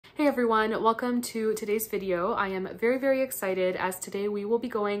Hey everyone, welcome to today's video. I am very excited as today we will be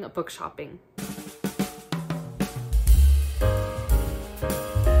going book shopping.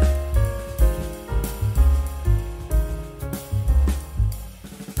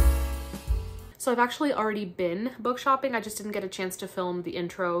 So I've actually already been book shopping. I just didn't get a chance to film the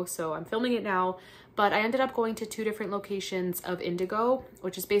intro, so I'm filming it now. But I ended up going to two different locations of Indigo,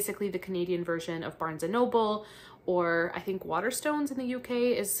 which is basically the Canadian version of Barnes & Noble, or I think Waterstones in the UK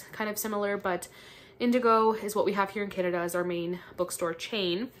is kind of similar, but Indigo is what we have here in Canada as our main bookstore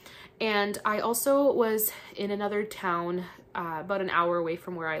chain. And I also was in another town about an hour away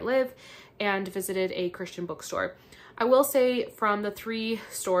from where I live and visited a Christian bookstore. I will say from the three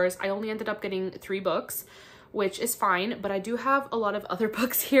stores, I only ended up getting 3 books, which is fine, but I do have a lot of other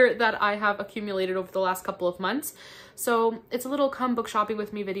books here that I have accumulated over the last couple of months. So it's a little come book shopping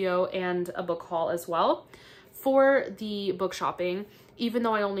with me video and a book haul as well. For the book shopping, even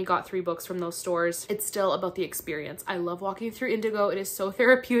though I only got 3 books from those stores, it's still about the experience. I love walking through Indigo. It is so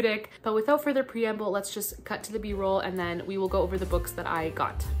therapeutic. But without further preamble, let's just cut to the B-roll and then we will go over the books that I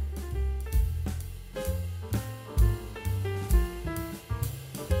got.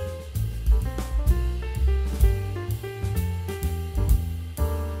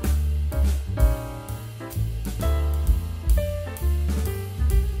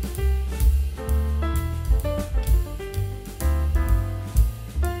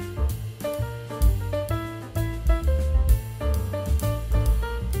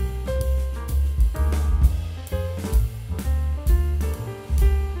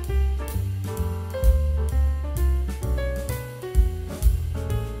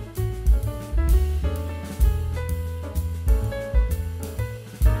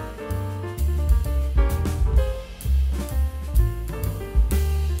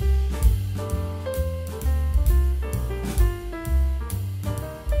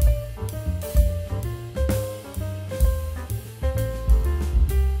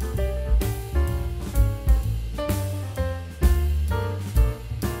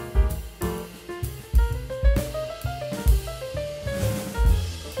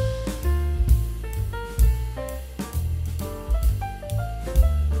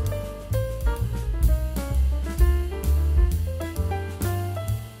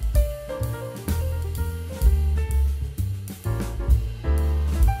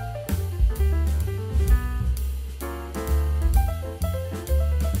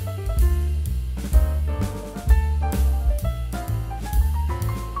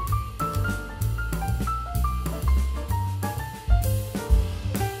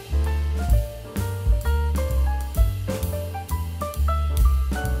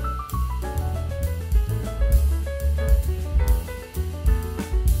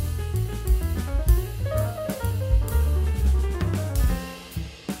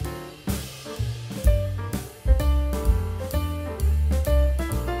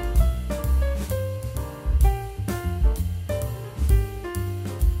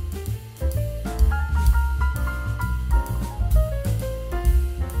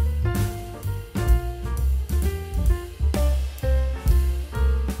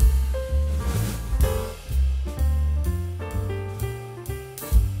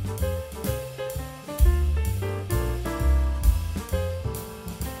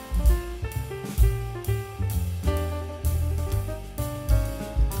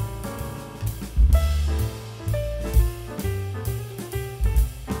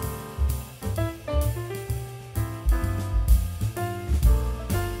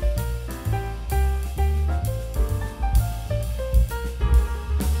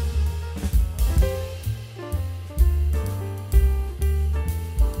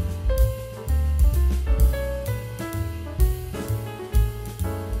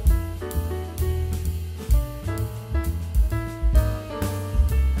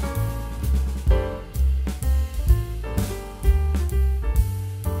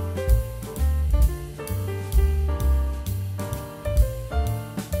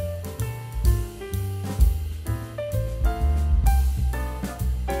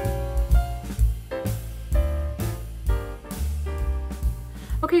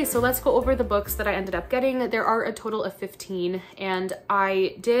 Okay, so let's go over the books that I ended up getting. There are a total of 15, and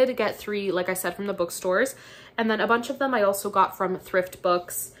I did get 3, like I said, from the bookstores. And then a bunch of them I also got from Thrift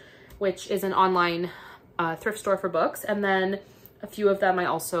Books, which is an online thrift store for books. And then a few of them I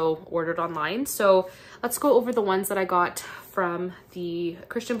also ordered online. So let's go over the ones that I got from the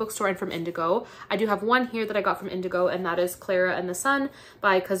Christian bookstore and from Indigo. I do have one here that I got from Indigo, and that is Clara and the Sun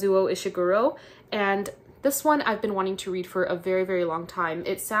by Kazuo Ishiguro. And this one I've been wanting to read for a very long time.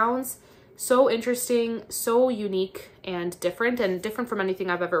 It sounds So interesting, so unique and different from anything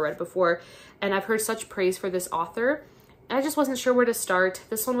I've ever read before. And I've heard such praise for this author. I just wasn't sure where to start.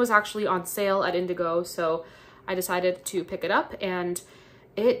 This one was actually on sale at Indigo, so I decided to pick it up, and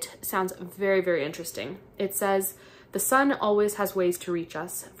it sounds very, very interesting. It says, "The sun always has ways to reach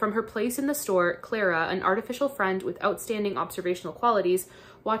us. From her place in the store, Clara, an artificial friend with outstanding observational qualities,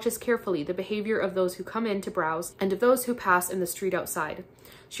 watches carefully the behavior of those who come in to browse and of those who pass in the street outside.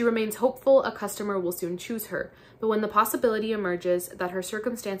 She remains hopeful a customer will soon choose her, but when the possibility emerges that her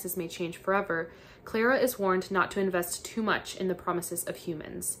circumstances may change forever, Clara is warned not to invest too much in the promises of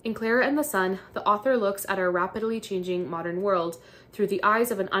humans." In Clara and the Sun, the author looks at our rapidly changing modern world through the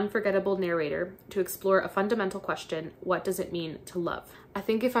eyes of an unforgettable narrator to explore a fundamental question: what does it mean to love? I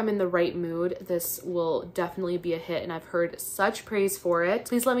think if I'm in the right mood, this will definitely be a hit, and I've heard such praise for it.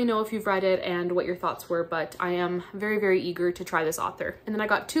 Please let me know if you've read it and what your thoughts were, but I am very, very eager to try this author. And then I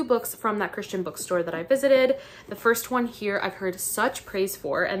got 2 books from that Christian bookstore that I visited. The first one here I've heard such praise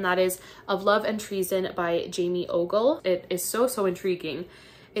for, and that is Of Love and Treason by Jamie Ogle. It is so intriguing.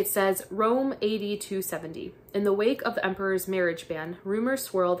 It says, Rome AD 270. In the wake of the emperor's marriage ban, rumors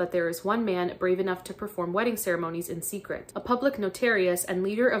swirl that there is one man brave enough to perform wedding ceremonies in secret. A public notarius and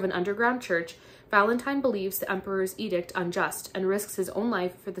leader of an underground church, Valentine believes the emperor's edict unjust and risks his own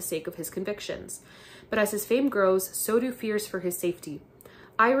life for the sake of his convictions. But as his fame grows, so do fears for his safety.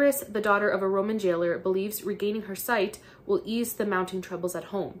 Iris, the daughter of a Roman jailer, believes regaining her sight will ease the mounting troubles at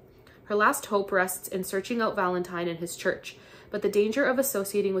home. Her last hope rests in searching out Valentine and his church, but the danger of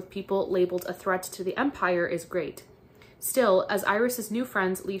associating with people labeled a threat to the empire is great. Still, as Iris's new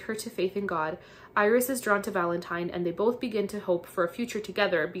friends lead her to faith in God, Iris is drawn to Valentine, and they both begin to hope for a future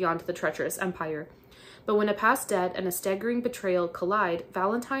together beyond the treacherous empire. But when a past debt and a staggering betrayal collide,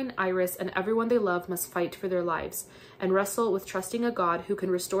 Valentine, Iris, and everyone they love must fight for their lives and wrestle with trusting a God who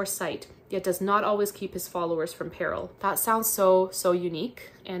can restore sight, yet does not always keep his followers from peril. That sounds so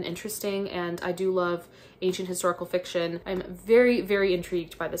unique and interesting, and I do love ancient historical fiction. I'm very, very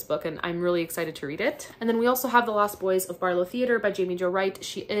intrigued by this book, and I'm really excited to read it. And then we also have The Lost Boys of Barlow Theatre by Jamie Jo Wright.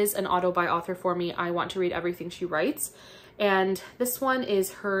 She is an auto-buy author for me. I want to read everything she writes. And this one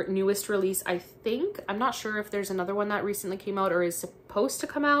is her newest release, I think. I'm not sure if there's another one that recently came out or is supposed to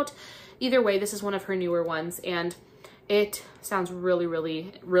come out. Either way, this is one of her newer ones, and it sounds really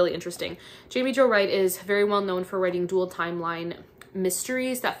interesting. Jamie Jo Wright is very well known for writing dual timeline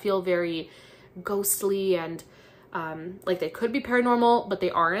mysteries that feel very ghostly and like they could be paranormal, but they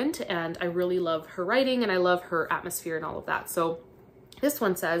aren't. And I really love her writing, and I love her atmosphere and all of that. So this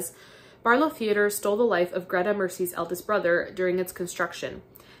one says, Barlow Theatre stole the life of Greta Mercy's eldest brother during its construction.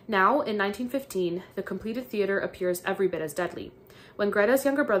 Now, in 1915, the completed theater appears every bit as deadly. When Greta's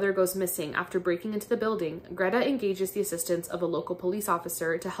younger brother goes missing after breaking into the building, Greta engages the assistance of a local police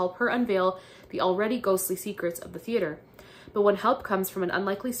officer to help her unveil the already ghostly secrets of the theater. But when help comes from an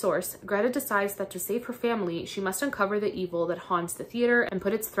unlikely source, Greta decides that to save her family, she must uncover the evil that haunts the theater and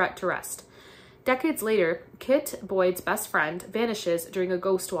put its threat to rest. Decades later, Kit, Boyd's best friend, vanishes during a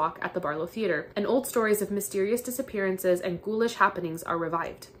ghost walk at the Barlow Theatre, and old stories of mysterious disappearances and ghoulish happenings are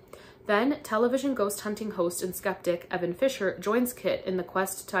revived. Then, television ghost hunting host and skeptic Evan Fisher joins Kit in the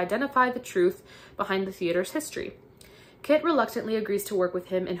quest to identify the truth behind the theater's history. Kit reluctantly agrees to work with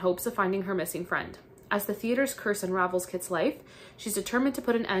him in hopes of finding her missing friend. As the theater's curse unravels Kit's life, she's determined to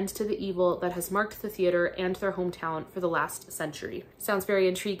put an end to the evil that has marked the theater and their hometown for the last century. Sounds very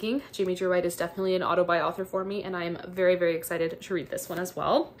intriguing. Jamie Jo Wright is definitely an auto-buy author for me, and I am very, very excited to read this one as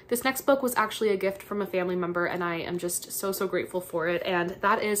well. This next book was actually a gift from a family member, and I am just so grateful for it, and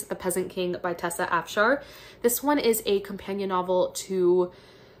that is The Peasant King by Tessa Afshar. This one is a companion novel to...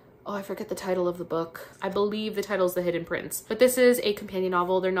 oh, I forget the title of the book. I believe the title is The Hidden Prince. But this is a companion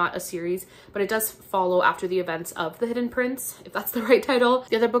novel. They're not a series, but it does follow after the events of The Hidden Prince, if that's the right title.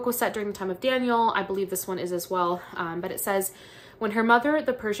 The other book was set during the time of Daniel. I believe this one is as well. But it says, when her mother,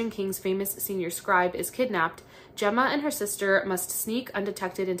 the Persian king's famous senior scribe, is kidnapped, Gemma and her sister must sneak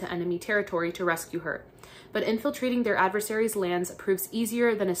undetected into enemy territory to rescue her. But infiltrating their adversaries' lands proves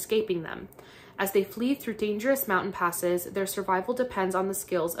easier than escaping them. As they flee through dangerous mountain passes, their survival depends on the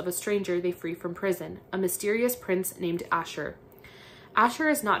skills of a stranger they free from prison, a mysterious prince named Asher. Asher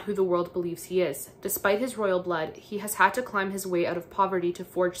is not who the world believes he is. Despite his royal blood, he has had to climb his way out of poverty to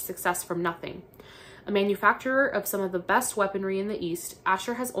forge success from nothing. A manufacturer of some of the best weaponry in the East,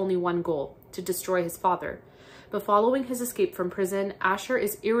 Asher has only one goal: to destroy his father. But following his escape from prison, Asher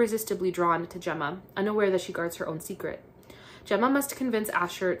is irresistibly drawn to Gemma, unaware that she guards her own secret. Gemma must convince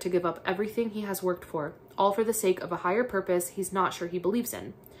Asher to give up everything he has worked for, all for the sake of a higher purpose he's not sure he believes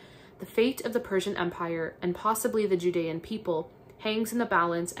in. The fate of the Persian Empire, and possibly the Judean people, hangs in the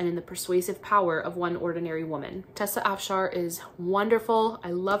balance and in the persuasive power of one ordinary woman. Tessa Afshar is wonderful. I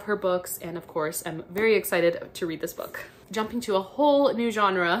love her books, and of course, I'm very excited to read this book. Jumping to a whole new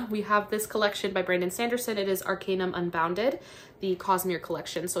genre, we have this collection by Brandon Sanderson. It is Arcanum Unbounded, the Cosmere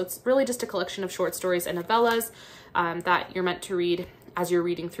collection. So it's really just a collection of short stories and novellas that you're meant to read as you're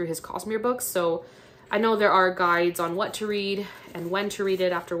reading through his Cosmere books. So I know there are guides on what to read and when to read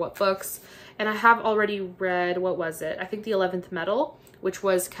it after what books. And I have already read, what was it? I think The 11th Metal, which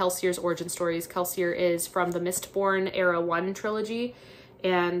was Kelsier's origin stories. Kelsier is from the Mistborn Era 1 trilogy,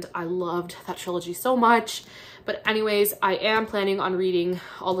 and I loved that trilogy so much. But anyways, I am planning on reading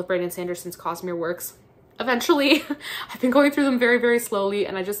all of Brandon Sanderson's Cosmere works eventually. I've been going through them very, very slowly,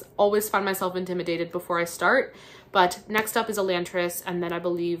 and I just always find myself intimidated before I start. But next up is Elantris, and then I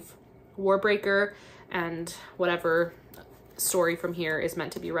believe Warbreaker, and whatever story from here is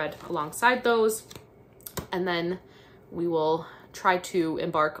meant to be read alongside those. And then we will try to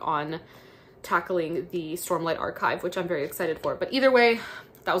embark on tackling the Stormlight Archive, which I'm very excited for. But either way,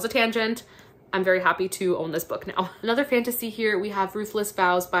 that was a tangent. I'm very happy to own this book now. Another fantasy here, we have Ruthless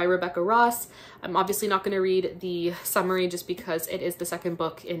Vows by Rebecca Ross. I'm obviously not going to read the summary just because it is the second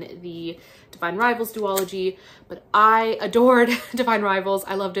book in the Divine Rivals duology, but I adored Divine Rivals.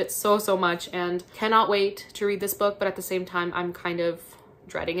 I loved it so, so much and cannot wait to read this book, but at the same time, I'm kind of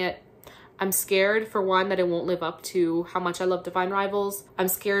dreading it. I'm scared, for one, that it won't live up to how much I love Divine Rivals. I'm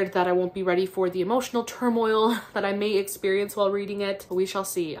scared that I won't be ready for the emotional turmoil that I may experience while reading it, but we shall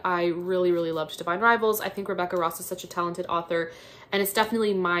see. I really, really loved Divine Rivals. I think Rebecca Ross is such a talented author, and it's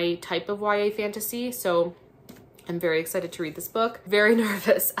definitely my type of YA fantasy, so I'm very excited to read this book. Very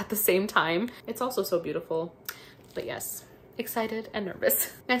nervous at the same time. It's also so beautiful, but yes. Excited and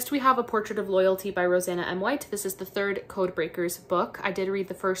nervous. Next, we have A Portrait of Loyalty by Rosanna M. White. This is the third Codebreakers book. I did read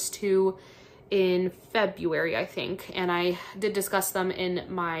the first two in February, I think, and I did discuss them in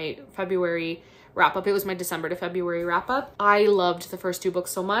my February wrap-up. It was my December to February wrap-up. I loved the first two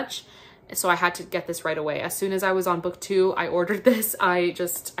books so much, so I had to get this right away. As soon as I was on book 2, I ordered this. I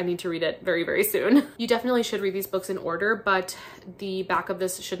need to read it very, very soon. You definitely should read these books in order, but the back of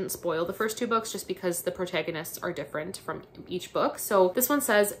this shouldn't spoil the first two books just because the protagonists are different from each book. So this one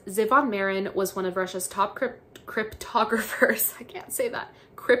says, Zivon Marin was one of Russia's top cryptographers. I can't say that.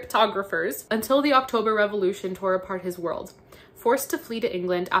 Cryptographers, until the October Revolution tore apart his world. Forced to flee to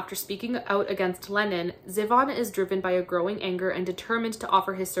England after speaking out against Lenin, Zivon is driven by a growing anger and determined to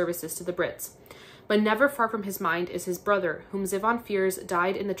offer his services to the Brits. But never far from his mind is his brother, whom Zivon fears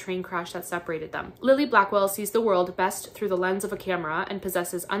died in the train crash that separated them. Lily Blackwell sees the world best through the lens of a camera and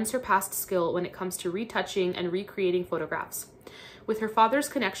possesses unsurpassed skill when it comes to retouching and recreating photographs. With her father's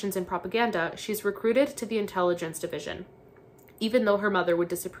connections in propaganda, she's recruited to the intelligence division, even though her mother would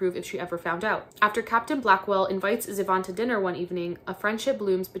disapprove if she ever found out. After Captain Blackwell invites Zivon to dinner one evening, a friendship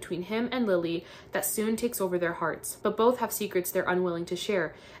blooms between him and Lily that soon takes over their hearts. But both have secrets they're unwilling to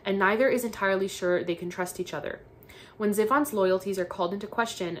share, and neither is entirely sure they can trust each other. When Zivon's loyalties are called into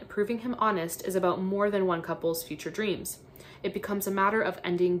question, proving him honest is about more than one couple's future dreams. It becomes a matter of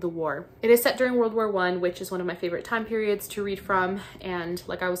ending the war. It is set during World War I, which is one of my favorite time periods to read from. And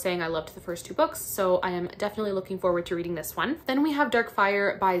like I was saying, I loved the first two books, so I am definitely looking forward to reading this one. Then we have Dark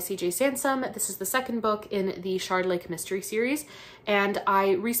Fire by C.J. Sansom. This is the second book in the Shard Lake Mystery series. And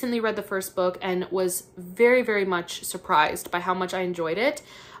I recently read the first book and was very, very much surprised by how much I enjoyed it.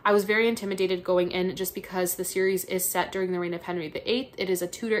 I was very intimidated going in just because the series is set during the reign of Henry VIII. It is a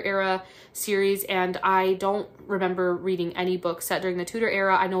Tudor era series, and I don't remember reading any books set during the Tudor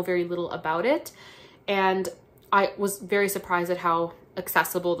era. I know very little about it, and I was very surprised at how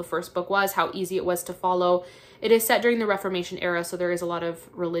accessible the first book was, how easy it was to follow. It is set during the Reformation era, so there is a lot of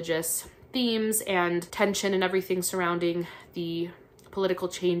religious themes and tension and everything surrounding the political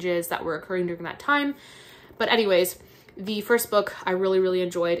changes that were occurring during that time. But anyways, the first book I really, really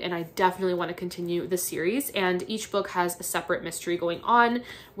enjoyed, and I definitely want to continue the series. And each book has a separate mystery going on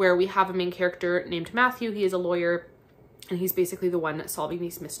where we have a main character named Matthew. He is a lawyer, and he's basically the one solving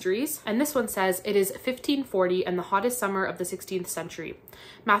these mysteries. And this one says, it is 1540 and the hottest summer of the 16th century.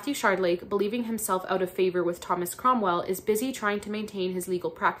 Matthew Shardlake, believing himself out of favor with Thomas Cromwell, is busy trying to maintain his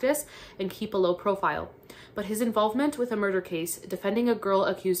legal practice and keep a low profile. But his involvement with a murder case, defending a girl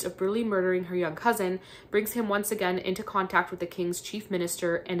accused of brutally murdering her young cousin, brings him once again into contact with the king's chief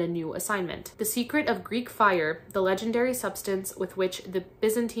minister and a new assignment. The secret of Greek fire, the legendary substance with which the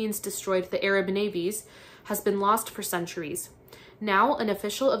Byzantines destroyed the Arab navies, has been lost for centuries. Now, an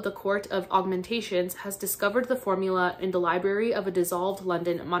official of the Court of Augmentations has discovered the formula in the library of a dissolved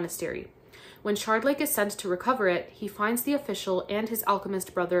London monastery. When Shardlake is sent to recover it, he finds the official and his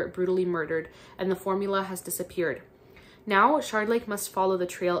alchemist brother brutally murdered, and the formula has disappeared. Now, Shardlake must follow the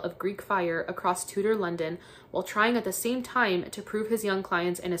trail of Greek fire across Tudor London while trying at the same time to prove his young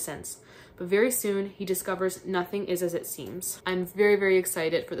client's innocence. But very soon, he discovers nothing is as it seems. I'm very, very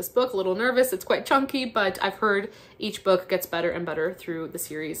excited for this book. A little nervous. It's quite chunky, but I've heard each book gets better and better through the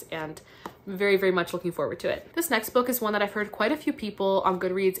series, and I'm very, very much looking forward to it. This next book is one that I've heard quite a few people on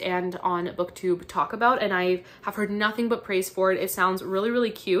Goodreads and on BookTube talk about, and I have heard nothing but praise for it. It sounds really,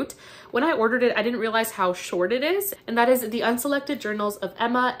 really cute. When I ordered it, I didn't realize how short it is, and that is The Unselected Journals of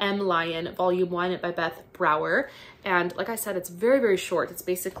Emma M. Lyon, Volume 1 by Beth Brower. And like I said, it's very, very short. It's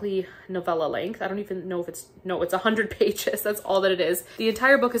basically novella length. I don't even know if it's 100 pages. That's all that it is. The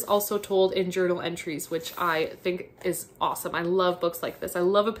entire book is also told in journal entries, which I think is awesome. I love books like this. I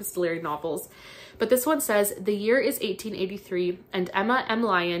love epistolary novels. But this one says, the year is 1883 and Emma M.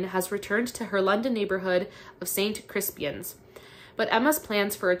 Lyon has returned to her London neighborhood of St. Crispian's. But Emma's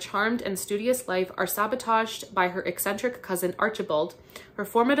plans for a charmed and studious life are sabotaged by her eccentric cousin Archibald, her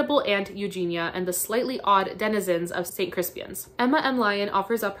formidable aunt Eugenia, and the slightly odd denizens of St. Crispian's. Emma M. Lyon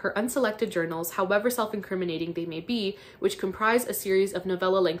offers up her unselected journals, however self-incriminating they may be, which comprise a series of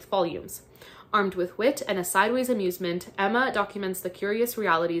novella-length volumes. Armed with wit and a sideways amusement, Emma documents the curious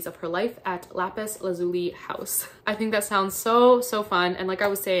realities of her life at Lapis Lazuli House. I think that sounds so, so fun. And like I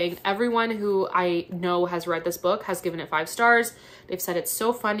was saying, everyone who I know has read this book has given it 5 stars. They've said it's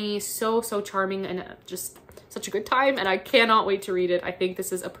so funny, so, so charming, and just such a good time. And I cannot wait to read it. I think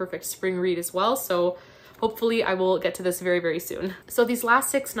this is a perfect spring read as well. So hopefully I will get to this very, very soon. So these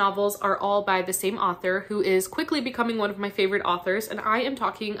last 6 novels are all by the same author, who is quickly becoming one of my favorite authors, and I am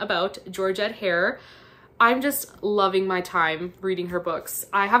talking about Georgette Hare. I'm just loving my time reading her books.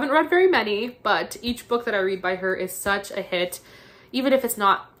 I haven't read very many, but each book that I read by her is such a hit. Even if it's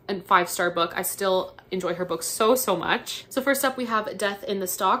not a 5-star book, I still enjoy her books so, so much. So first up, we have Death in the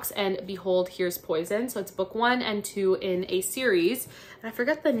Stalks and Behold, Here's Poison. So it's book 1 and 2 in a series. And I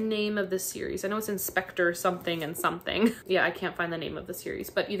forget the name of the series. I know it's Inspector something and something. Yeah, I can't find the name of the series,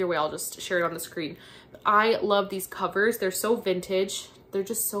 but either way, I'll just share it on the screen. But I love these covers. They're so vintage. They're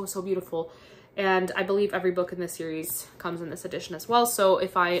just so, so beautiful. And I believe every book in this series comes in this edition as well. So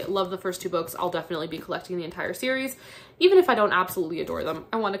if I love the first 2 books, I'll definitely be collecting the entire series. Even if I don't absolutely adore them,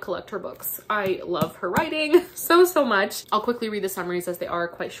 I want to collect her books. I love her writing so, so much. I'll quickly read the summaries as they are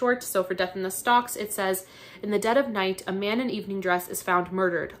quite short. So for Death in the Stalks, it says, in the dead of night, a man in evening dress is found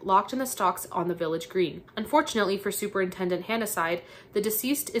murdered, locked in the stocks on the village green. Unfortunately for Superintendent Hannaside, the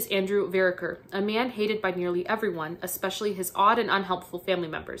deceased is Andrew Vereker, a man hated by nearly everyone, especially his odd and unhelpful family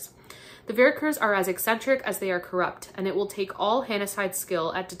members. The Verekers are as eccentric as they are corrupt, and it will take all Hannaside's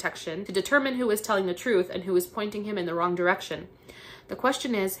skill at detection to determine who is telling the truth and who is pointing him in the wrong direction. The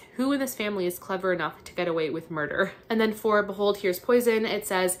question is, who in this family is clever enough to get away with murder? And then for Behold, Here's Poison, it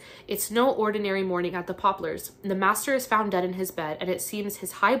says, it's no ordinary morning at the Poplars. The master is found dead in his bed, and it seems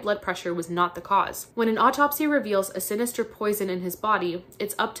his high blood pressure was not the cause. When an autopsy reveals a sinister poison in his body,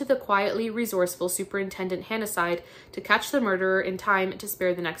 it's up to the quietly resourceful Superintendent Hannaside to catch the murderer in time to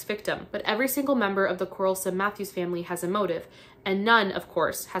spare the next victim. But every single member of the quarrelsome Matthews family has a motive, and none, of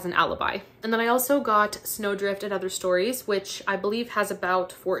course, has an alibi. And then I also got Snowdrift and Other Stories, which I believe has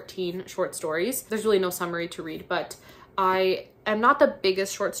about 14 short stories. There's really no summary to read, but I am not the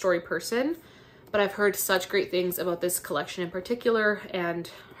biggest short story person, but I've heard such great things about this collection in particular, and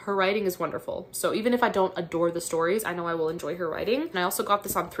her writing is wonderful. So even if I don't adore the stories, I know I will enjoy her writing. And I also got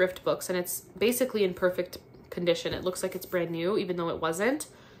this on Thrift Books, and it's basically in perfect condition. It looks like it's brand new, even though it wasn't.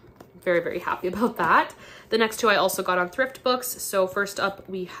 Very, very happy about that. The next 2 I also got on Thrift Books. So first up,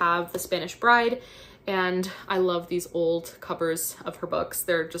 we have The Spanish Bride, and I love these old covers of her books.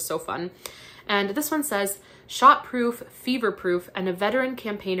 They're just so fun. And this one says, shot-proof, fever-proof, and a veteran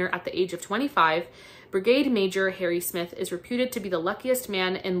campaigner at the age of 25, Brigade Major Harry Smith is reputed to be the luckiest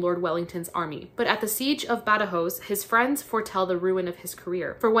man in Lord Wellington's army. But at the siege of Badajoz, his friends foretell the ruin of his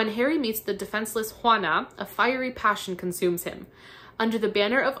career. For when Harry meets the defenseless Juana, a fiery passion consumes him. Under the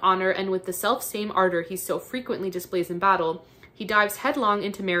banner of honor and with the self-same ardor he so frequently displays in battle, he dives headlong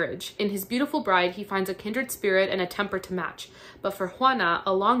into marriage. In his beautiful bride, he finds a kindred spirit and a temper to match. But for Juana,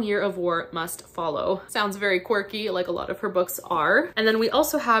 a long year of war must follow. Sounds very quirky, like a lot of her books are. And then we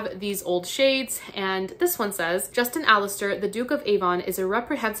also have These Old Shades, and this one says, Justin Allister, the Duke of Avon, is a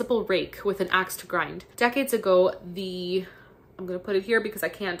reprehensible rake with an axe to grind. Decades ago, I'm going to put it here because I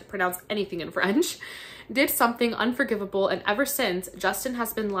can't pronounce anything in French, did something unforgivable, and ever since, Justin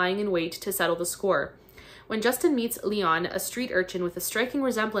has been lying in wait to settle the score. When Justin meets Leon, a street urchin with a striking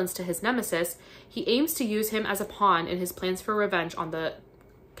resemblance to his nemesis, he aims to use him as a pawn in his plans for revenge on the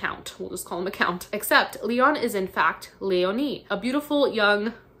Count. We'll just call him a Count. Except Leon is in fact Leonie, a beautiful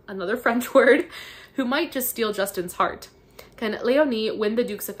young another French word, who might just steal Justin's heart. Can Leonie win the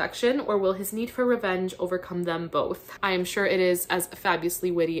Duke's affection, or will his need for revenge overcome them both? I am sure it is as fabulously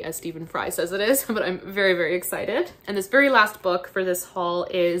witty as Stephen Fry says it is, but I'm very, very excited. And this very last book for this haul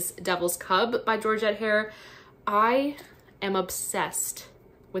is Devil's Cub by Georgette Hare. I am obsessed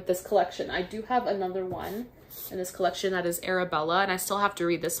with this collection. I do have another one in this collection that is Arabella, and I still have to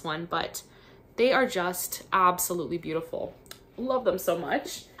read this one, but they are just absolutely beautiful. Love them so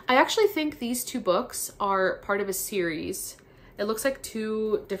much. I actually think these two books are part of a series. It looks like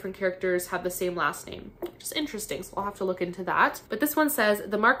two different characters have the same last name, which is interesting, so I'll have to look into that. But this one says,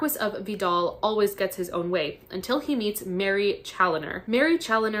 the Marquis of Vidal always gets his own way until he meets Mary Challoner. Mary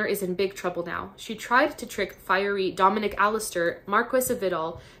Challoner is in big trouble now. She tried to trick fiery Dominic Allister, Marquis of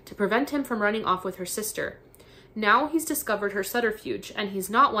Vidal, to prevent him from running off with her sister. Now he's discovered her subterfuge, and he's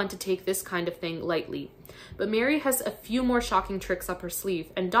not one to take this kind of thing lightly. But Mary has a few more shocking tricks up her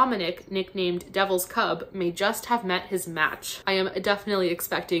sleeve, and Dominic, nicknamed Devil's Cub, may just have met his match. I am definitely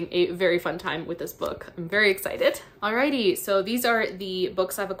expecting a very fun time with this book. I'm very excited. Alrighty, so these are the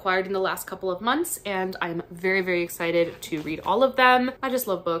books I've acquired in the last couple of months, and I'm very, very excited to read all of them. I just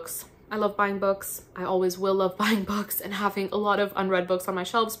love books. I love buying books. I always will love buying books and having a lot of unread books on my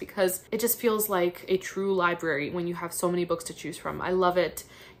shelves because it just feels like a true library when you have so many books to choose from. I love it.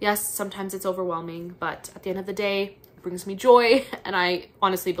 Yes, sometimes it's overwhelming, but at the end of the day, it brings me joy, and I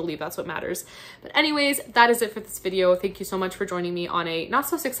honestly believe that's what matters. But anyways, that is it for this video. Thank you so much for joining me on a not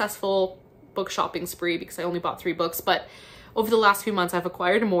so successful book shopping spree because I only bought 3 books, but over the last few months, I've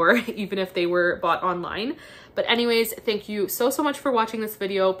acquired more, even if they were bought online. But anyways, thank you so, so much for watching this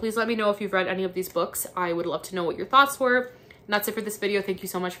video. Please let me know if you've read any of these books. I would love to know what your thoughts were. And that's it for this video. Thank you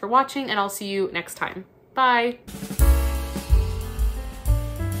so much for watching, and I'll see you next time. Bye.